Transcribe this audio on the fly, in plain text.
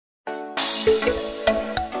Hello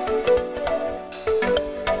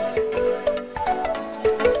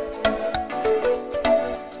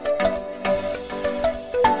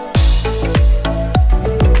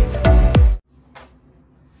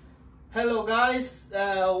guys,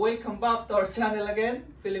 welcome back to our channel again,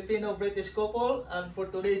 Filipino-British Couple. And for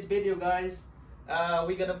today's video guys,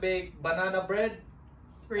 we're gonna bake banana bread.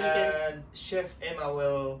 It's really and Chef Emma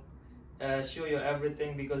will show you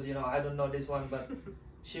everything, because you know I don't know this one, but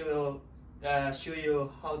she will show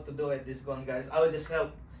you how to do it, this one guys. I will just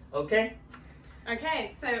help, okay?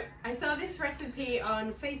 Okay, so I saw this recipe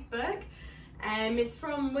on Facebook. It's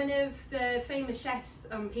from one of the famous chefs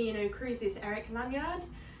on P&O Cruises, Eric Lanyard.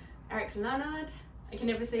 I can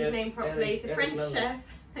never say his name properly. He's a French chef.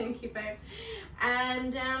 Thank you, babe.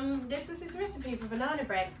 And this was his recipe for banana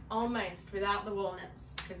bread, almost without the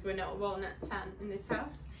walnuts, because we're not a walnut fan in this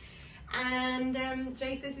house. And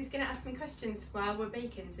Jay says he's going to ask me questions while we're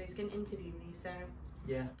baking, so he's going to interview me. So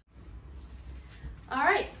yeah. All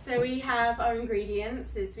right, so we have our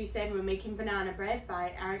ingredients. As we said, we're making banana bread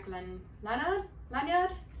by Eric Lanyard.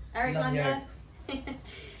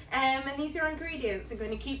 And these are our ingredients. I'm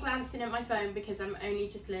going to keep glancing at my phone because I'm only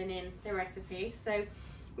just learning the recipe. So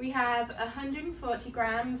we have 140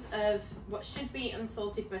 grams of what should be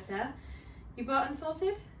unsalted butter. You bought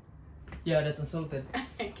unsalted? Yeah, that's unsalted.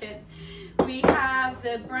 Good. We have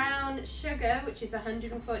the brown sugar, which is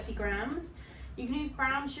 140 grams. You can use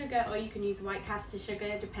brown sugar or you can use white castor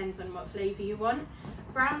sugar, depends on what flavour you want.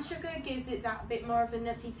 Brown sugar gives it that bit more of a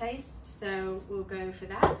nutty taste, so we'll go for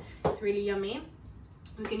that. It's really yummy.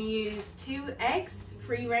 We're going to use 2 eggs,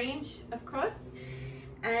 free range of course,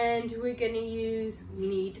 and we're going to use, we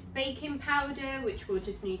need baking powder, which we'll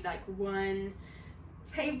just need like 1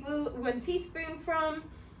 teaspoon from,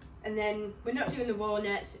 and then we're not doing the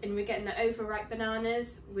walnuts, and we're getting the overripe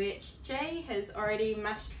bananas, which Jay has already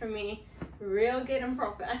mashed for me real good and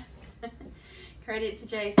proper. Credit to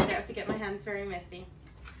Jay, so I don't have to get my hands very messy.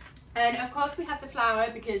 And of course we have the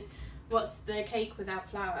flour, because what's the cake without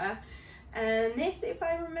flour? And this, if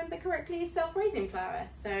I remember correctly, is self-raising flour.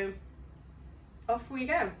 So off we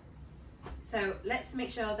go. So let's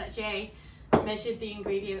make sure that Jay measured the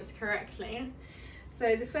ingredients correctly.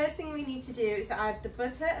 So the first thing we need to do is add the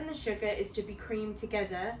butter, and the sugar is to be creamed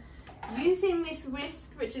together using this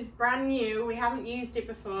whisk, which is brand new. We haven't used it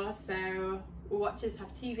before, so watchers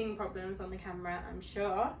have teething problems on the camera, I'm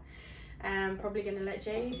sure. I'm probably going to let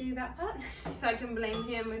Jay do that part so I can blame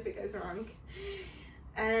him if it goes wrong.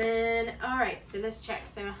 And all right, so let's check.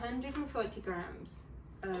 So 140 grams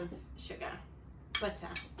of sugar, butter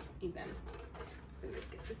even. So let's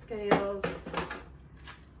get the scales.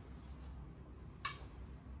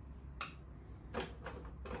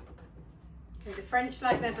 Okay, the French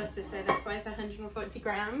like their butter, so that's why it's 140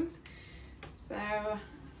 grams. So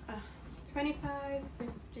 25,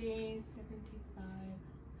 50, 75,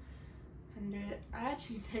 100. I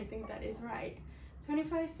actually don't think that is right.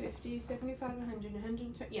 25, 50, 75, 100,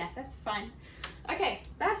 120. Yeah, that's fine. Okay,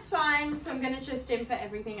 that's fine. So I'm going to just in for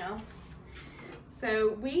everything else.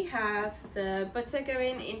 So we have the butter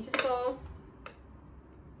going into the bowl.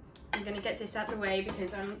 I'm going to get this out the way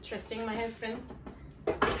because I'm trusting my husband.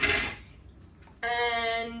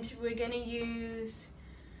 And we're going to use,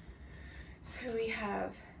 so we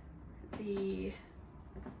have the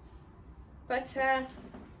butter.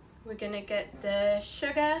 We're going to get the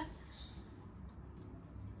sugar.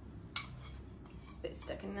 Bit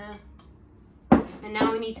stuck in there, and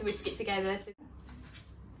now we need to whisk it together.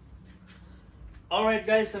 Alright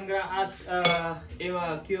guys, I'm gonna ask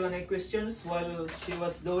Emma Q&A questions while she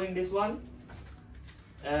was doing this one.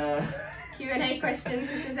 Q&A questions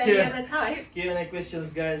if there's any other type. Q&A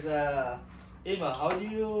questions guys. Emma, how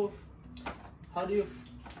do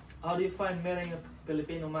you find marrying a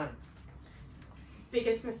Filipino man?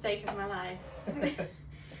 Biggest mistake of my life.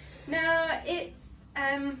 No, it's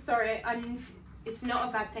sorry, it's not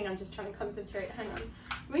a bad thing, I'm just trying to concentrate. Hang on.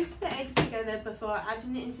 Whisk the eggs together before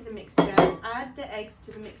adding it into the mixture. Add the eggs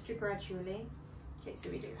to the mixture gradually. Okay, so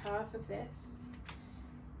we do half of this.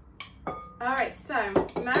 Alright, so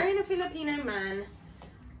marrying a Filipino man.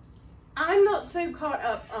 I'm not so caught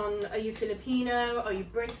up on, are you Filipino, are you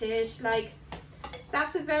British? Like,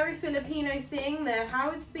 that's a very Filipino thing there. How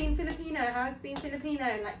is being Filipino? How is being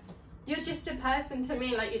Filipino? Like, you're just a person to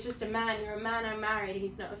me, like you're just a man. You're a man, I'm married.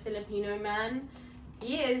 He's not a Filipino man.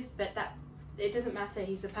 He is, but that it doesn't matter.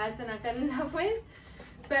 He's the person I fell in love with.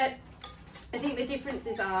 But I think the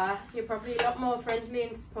differences are, you're probably a lot more friendly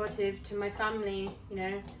and supportive to my family, you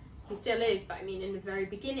know. He still is, but I mean in the very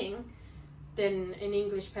beginning, than an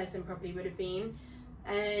English person probably would have been.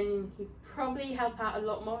 And you probably help out a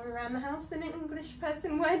lot more around the house than an English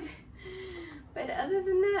person would. But other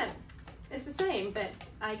than that, it's the same, but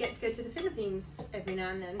I get to go to the Philippines every now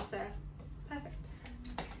and then, so perfect.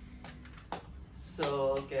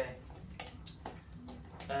 So, okay.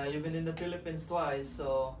 You've been in the Philippines twice,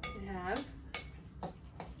 so I have.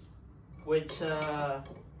 which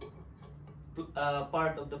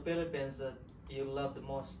part of the Philippines that you love the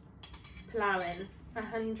most? Palawan.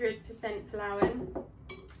 100% Palawan.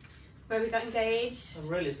 It's where we got engaged. I'm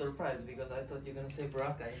really surprised because I thought you were gonna say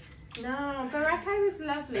Boracay. No, Boracay was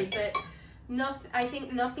lovely, but I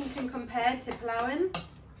think nothing can compare to Palawan.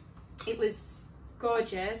 It was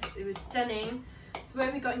gorgeous, it was stunning. It's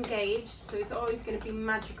where we got engaged, so it's always going to be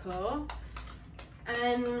magical.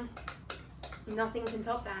 And nothing can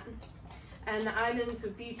top that. And the islands were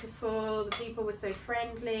beautiful, the people were so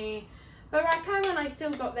friendly. Boracay, when I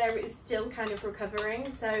still got there, it was still kind of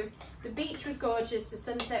recovering. So the beach was gorgeous, the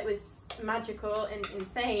sunset was magical and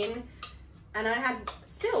insane. And I had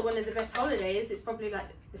still one of the best holidays. It's probably like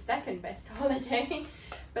the second best holiday.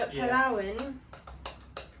 But Yeah. Palawan.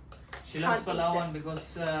 She loves Can't beat Palawan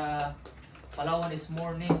because Palawan is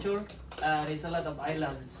more nature. There's a lot of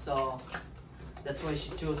islands, so that's why she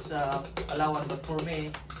chose Palawan. But for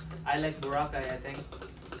me, I like Boracay. I think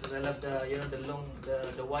because I love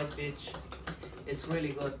the white beach. It's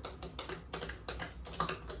really good.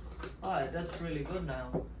 Oh, that's really good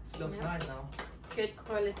now. It looks Yeah. nice now. Good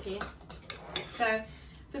quality. So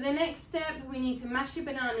for the next step, we need to mash your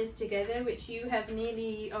bananas together, which you have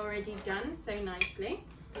nearly already done so nicely.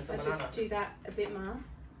 That's So a I'll banana. just do that a bit more.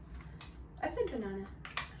 I said banana.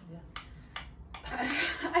 Yeah.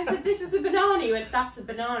 I said this is a banana. You went, that's a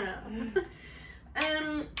banana.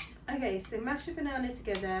 Okay, so mash the banana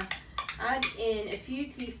together. Add in a few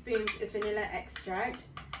teaspoons of vanilla extract.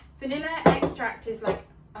 Vanilla extract is like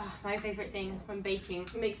my favourite thing when baking.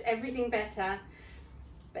 It makes everything better,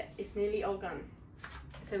 but it's nearly all gone.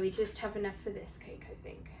 So we just have enough for this cake, I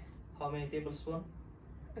think. How many tablespoons?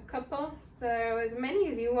 A couple, so as many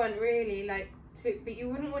as you want really, like 2, but you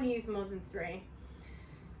wouldn't want to use more than 3.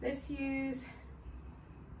 Let's use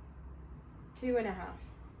 2.5.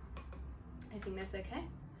 I think that's okay.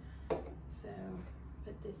 So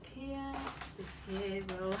put this here,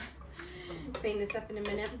 we'll clean this up in a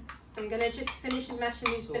minute. So I'm gonna just finish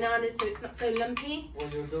mashing these bananas so it's not so lumpy. While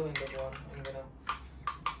you're doing that one, I'm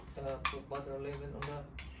gonna put butter a little bit on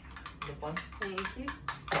the pan. Thank you.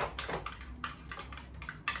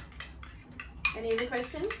 Any other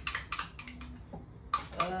questions?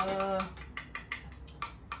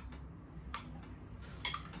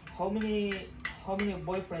 How many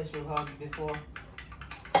boyfriends you had before?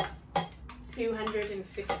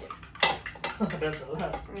 250. That's a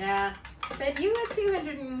lot. Yeah. But you were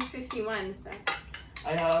 251, so. I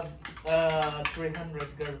have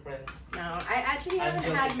 300 girlfriends. No, I actually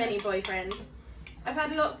haven't had many boyfriends. I've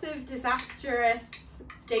had lots of disastrous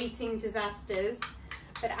dating disasters,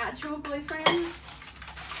 but actual boyfriends,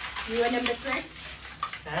 you were number 3.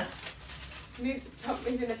 Huh? Stop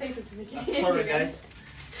moving the paper to me. Sorry guys.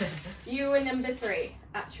 You were number 3.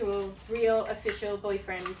 Actual, real, official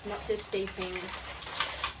boyfriends, not just dating.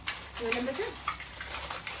 You were number 3.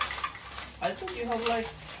 I think you have like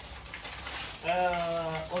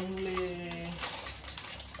only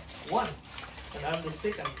 1, and I'm the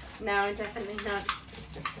second. No, definitely not.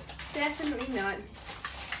 Definitely not.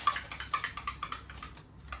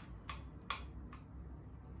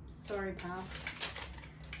 Sorry, pal.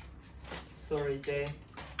 Sorry, Jay.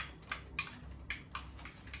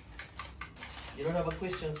 You don't have a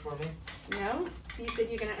questions for me? No? You said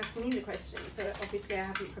you're going to ask me the questions, so obviously I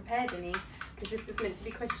haven't prepared any, because this is meant to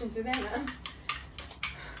be questions with Emma.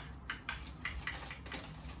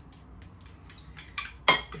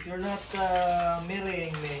 If you're not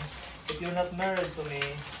marrying me, if you're not married to me,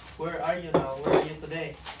 where are you now? Where are you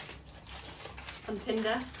today? On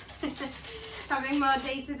Tinder. Having more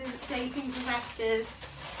dating disasters.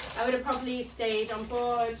 I would have probably stayed on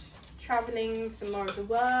board, travelling some more of the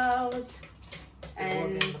world. Working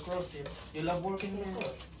on the cruise ship. You love working on the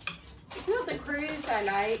cruise? It's not the cruise I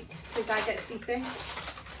liked, because I get seasick.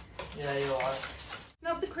 Yeah, you are.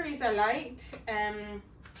 Not the cruise I liked,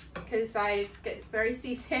 because I get very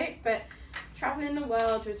seasick, but traveling the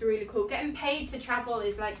world was really cool. Getting paid to travel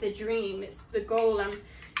is like the dream, it's the goal.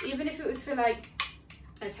 Even if it was for like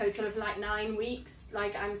a total of like 9 weeks,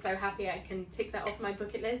 like I'm so happy I can tick that off my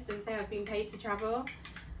bucket list and say I've been paid to travel.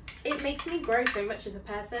 It makes me grow so much as a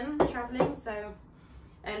person, traveling, so,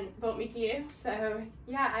 and brought me to you. So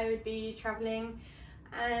yeah, I would be traveling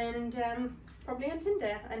and probably on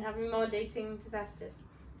Tinder and having more dating disasters.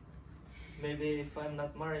 Maybe if I'm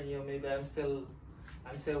not marrying you, maybe I'm still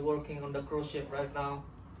working on the cruise ship right now.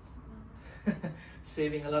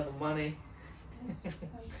 Saving a lot of money.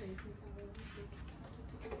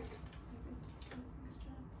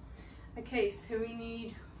 Okay, so we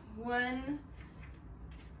need 1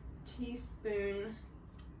 teaspoon.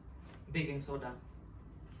 Baking soda.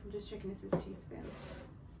 I'm just checking this is a teaspoon.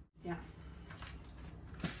 Yeah.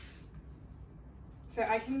 So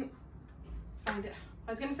I can find it.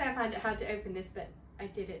 I was going to say I find it hard to open this, but I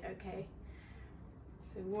did it okay.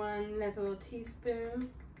 So 1 level teaspoon.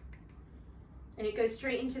 And it goes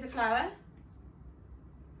straight into the flour.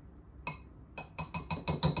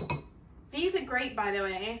 These are great, by the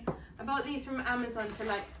way. I bought these from Amazon for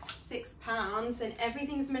like £6 and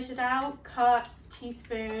everything's measured out, cups,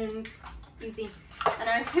 teaspoons, easy. And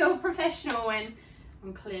I feel professional when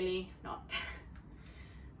I'm clearly not.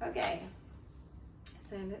 Okay,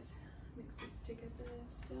 so let's mix this together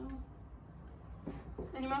still.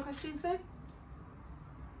 Any more questions, babe?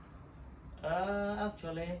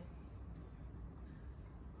 Actually,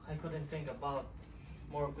 I couldn't think about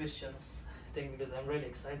more questions. I think because I'm really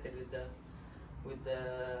excited with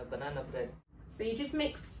the banana bread. So you just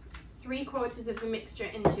mix 3/4 of the mixture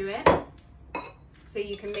into it, so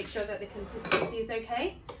you can make sure that the consistency is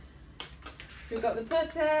okay. So we've got the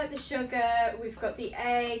butter, the sugar, we've got the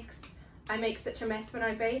eggs. I make such a mess when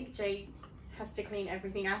I bake. Jay has to clean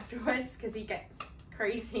everything afterwards because he gets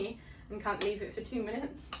crazy and can't leave it for 2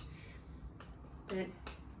 minutes. But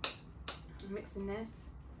I'm mixing this.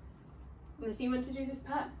 Does he want to do this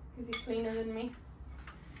part? Because he's cleaner than me.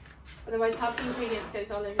 Otherwise half the ingredients goes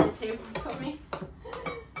all over the table for me.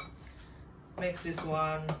 Mix this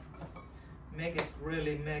one. Make it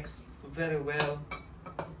really mix very well.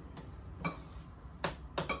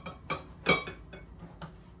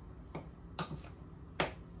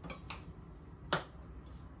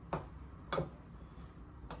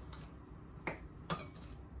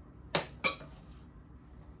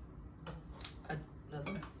 Add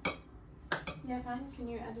another. Yeah, fine. Can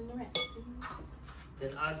you add in the rest, please?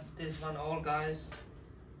 Then add this one all, guys.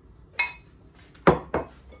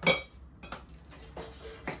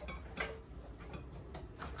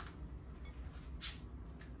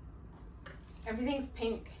 Everything's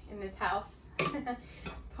pink in this house.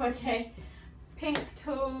 Poor Jay. Pink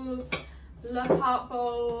tools, love heart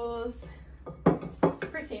bowls. It's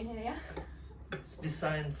pretty in here, yeah? It's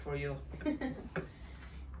designed for you.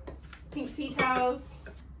 Pink tea towels.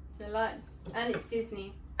 A lot. And it's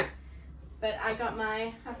Disney. But I got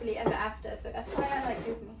my happily ever after, so that's why I like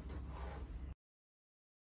Disney.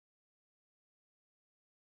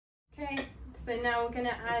 Okay, so now we're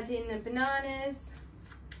gonna add in the bananas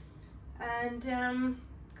and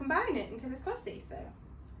combine it until it's glossy, so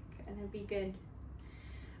it's gonna be good.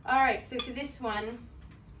 Alright, so for this one,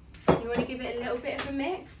 you wanna give it a little bit of a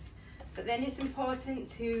mix, but then it's important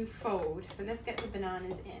to fold. But let's get the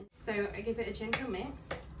bananas in. So I give it a gentle mix.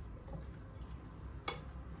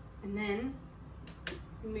 And then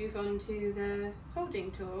move on to the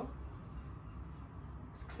folding tool.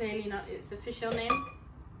 It's clearly not its official name.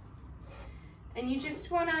 And you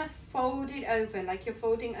just want to fold it over like you're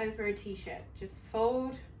folding over a t-shirt. Just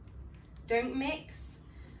fold, don't mix.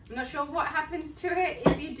 I'm not sure what happens to it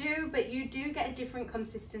if you do, but you do get a different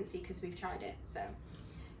consistency because we've tried it. So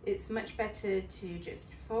it's much better to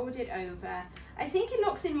just fold it over. I think it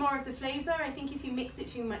locks in more of the flavor. I think if you mix it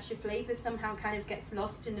too much, the flavor somehow kind of gets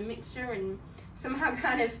lost in the mixture and somehow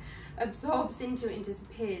kind of absorbs into it and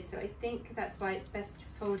disappears. So I think that's why it's best to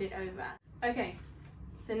fold it over. Okay,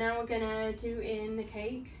 so now we're gonna do in the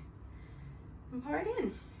cake and pour it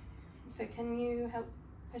in. So can you help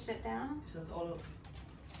push it down? Is that all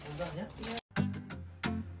done, yeah? Yeah.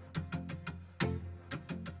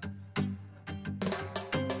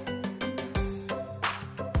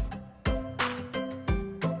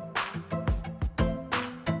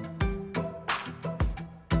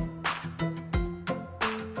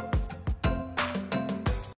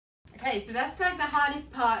 Okay, so that's like the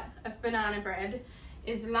hardest part of banana bread,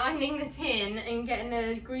 is lining the tin and getting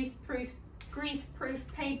the grease-proof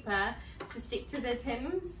paper to stick to the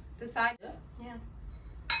tins, the side. Yeah.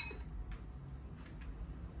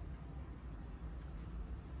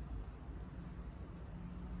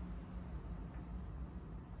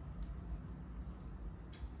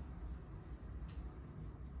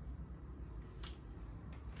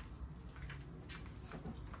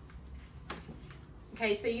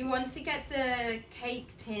 Okay, so you want to get the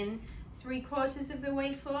cake tin 3/4 of the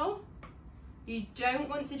way full. You don't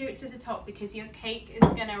want to do it to the top because your cake is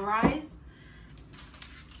gonna rise.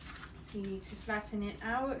 So you need to flatten it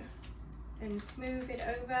out and smooth it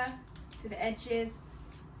over to the edges.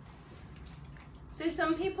 So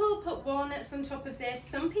some people put walnuts on top of this.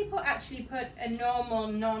 Some people actually put a normal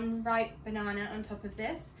non-ripe banana on top of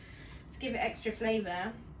this. It's give it extra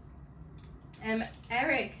flavour.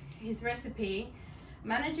 Eric, his recipe,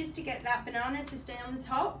 manages to get that banana to stay on the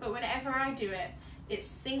top, but whenever I do it, it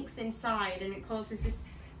sinks inside and it causes this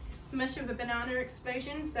smush of a banana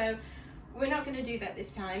explosion. So we're not going to do that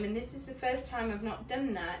this time, and this is the first time I've not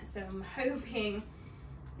done that, so I'm hoping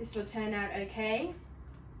this will turn out okay.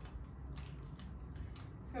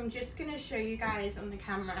 So I'm just going to show you guys on the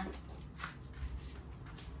camera.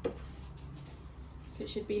 So it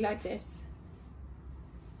should be like this.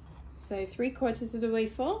 So 3/4 of the way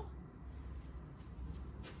full,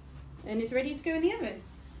 and it's ready to go in the oven.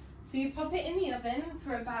 So you pop it in the oven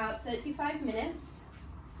for about 35 minutes.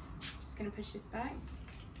 Just going to push this back.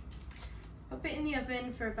 Pop it in the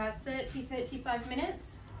oven for about 30-35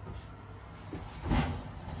 minutes.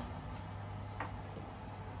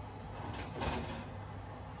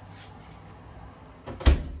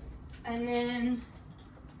 And then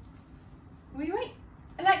we wait.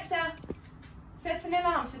 Alexa, set an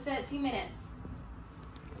alarm for 30 minutes.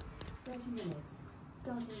 30 minutes,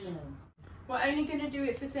 starting now. We're only going to do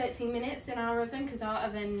it for 30 minutes in our oven, because our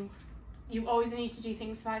oven, you always need to do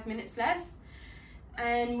things 5 minutes less.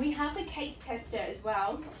 And we have a cake tester as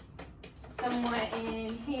well, somewhere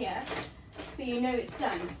in here, so you know it's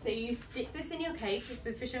done. So you stick this in your cake, it's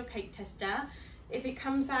the official cake tester. If it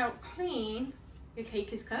comes out clean, your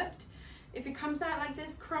cake is cooked. If it comes out like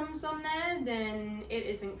there's crumbs on there, then it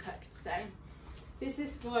isn't cooked. So this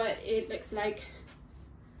is what it looks like.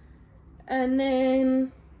 And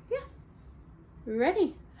then, yeah, we're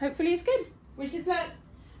ready. Hopefully it's good. Wish us luck.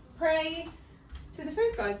 Pray to the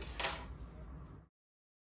food gods.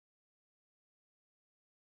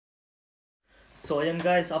 So ayan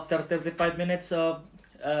guys, after 35 minutes of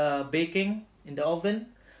baking in the oven,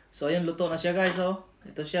 so ayan, luto na siya guys. Oh,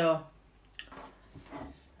 ito siya. Oh.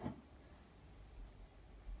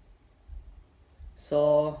 So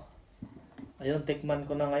ayun, tikman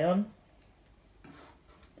ko na ngayon.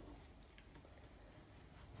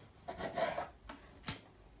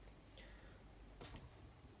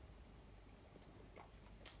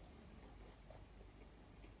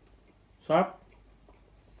 Sarap.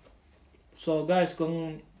 So guys,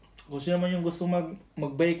 kung sino man yung gusto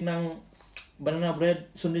mag-bake ng banana bread,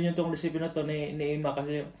 sundin nyo itong recipe na to ni Ima,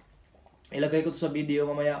 kasi ilagay ko to sa video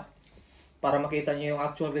mamaya para makita nyo yung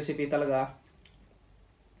actual recipe talaga.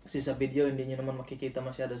 Kasi sa video hindi nyo naman makikita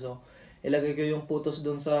masyado, so ilagay ko yung photos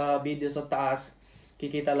doon sa video sa taas,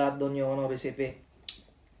 kikita lahat doon yung recipe.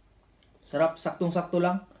 Sarap, saktong-sakto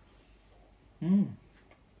lang.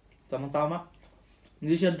 Tamang-tama.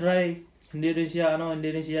 Hindi siya dry. Hindi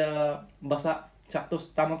rin siya basa. Sakto,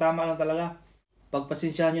 tamang-tama lang talaga.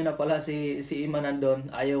 Pagpasensyahan nyo na pala si Ima nandun.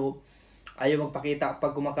 Ayaw magpakita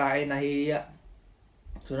pag kumakain, nahihiya.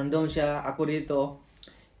 So nandun siya, ako dito.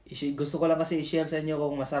 Gusto ko lang kasi i-share sa inyo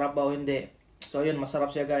kung masarap ba o hindi. So yun,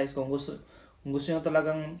 masarap siya guys. Kung gusto nyo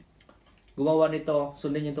talagang gumawa nito,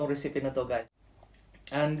 sundin nyo itong recipe na to guys.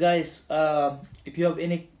 And guys, if you have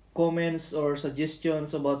any comments or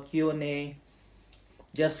suggestions about Q&A,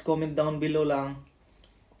 just comment down below lang.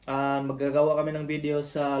 Maggagawa kami ng video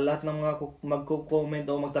sa lahat ng mga magko-comment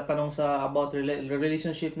o magtatanong sa about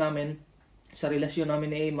relationship namin, sa relasyon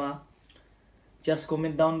namin ni Ima. Just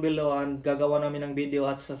comment down below and gagawa namin ng video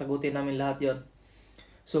at sasagutin namin lahat yon.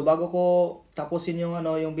 So bago ko tapusin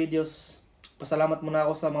yung videos, pasalamat muna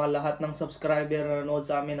ako sa mga lahat ng subscriber na nanood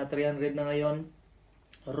sa amin na 300 na ngayon.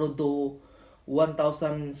 Road to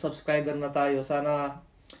 1,000 subscriber na tayo. Sana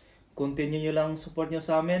continue nyo lang support nyo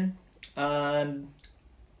sa amin, and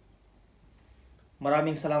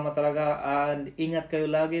maraming salamat talaga, and ingat kayo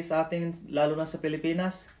lagi sa atin, lalo na sa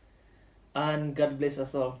Pilipinas, and God bless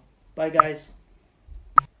us all. Bye guys.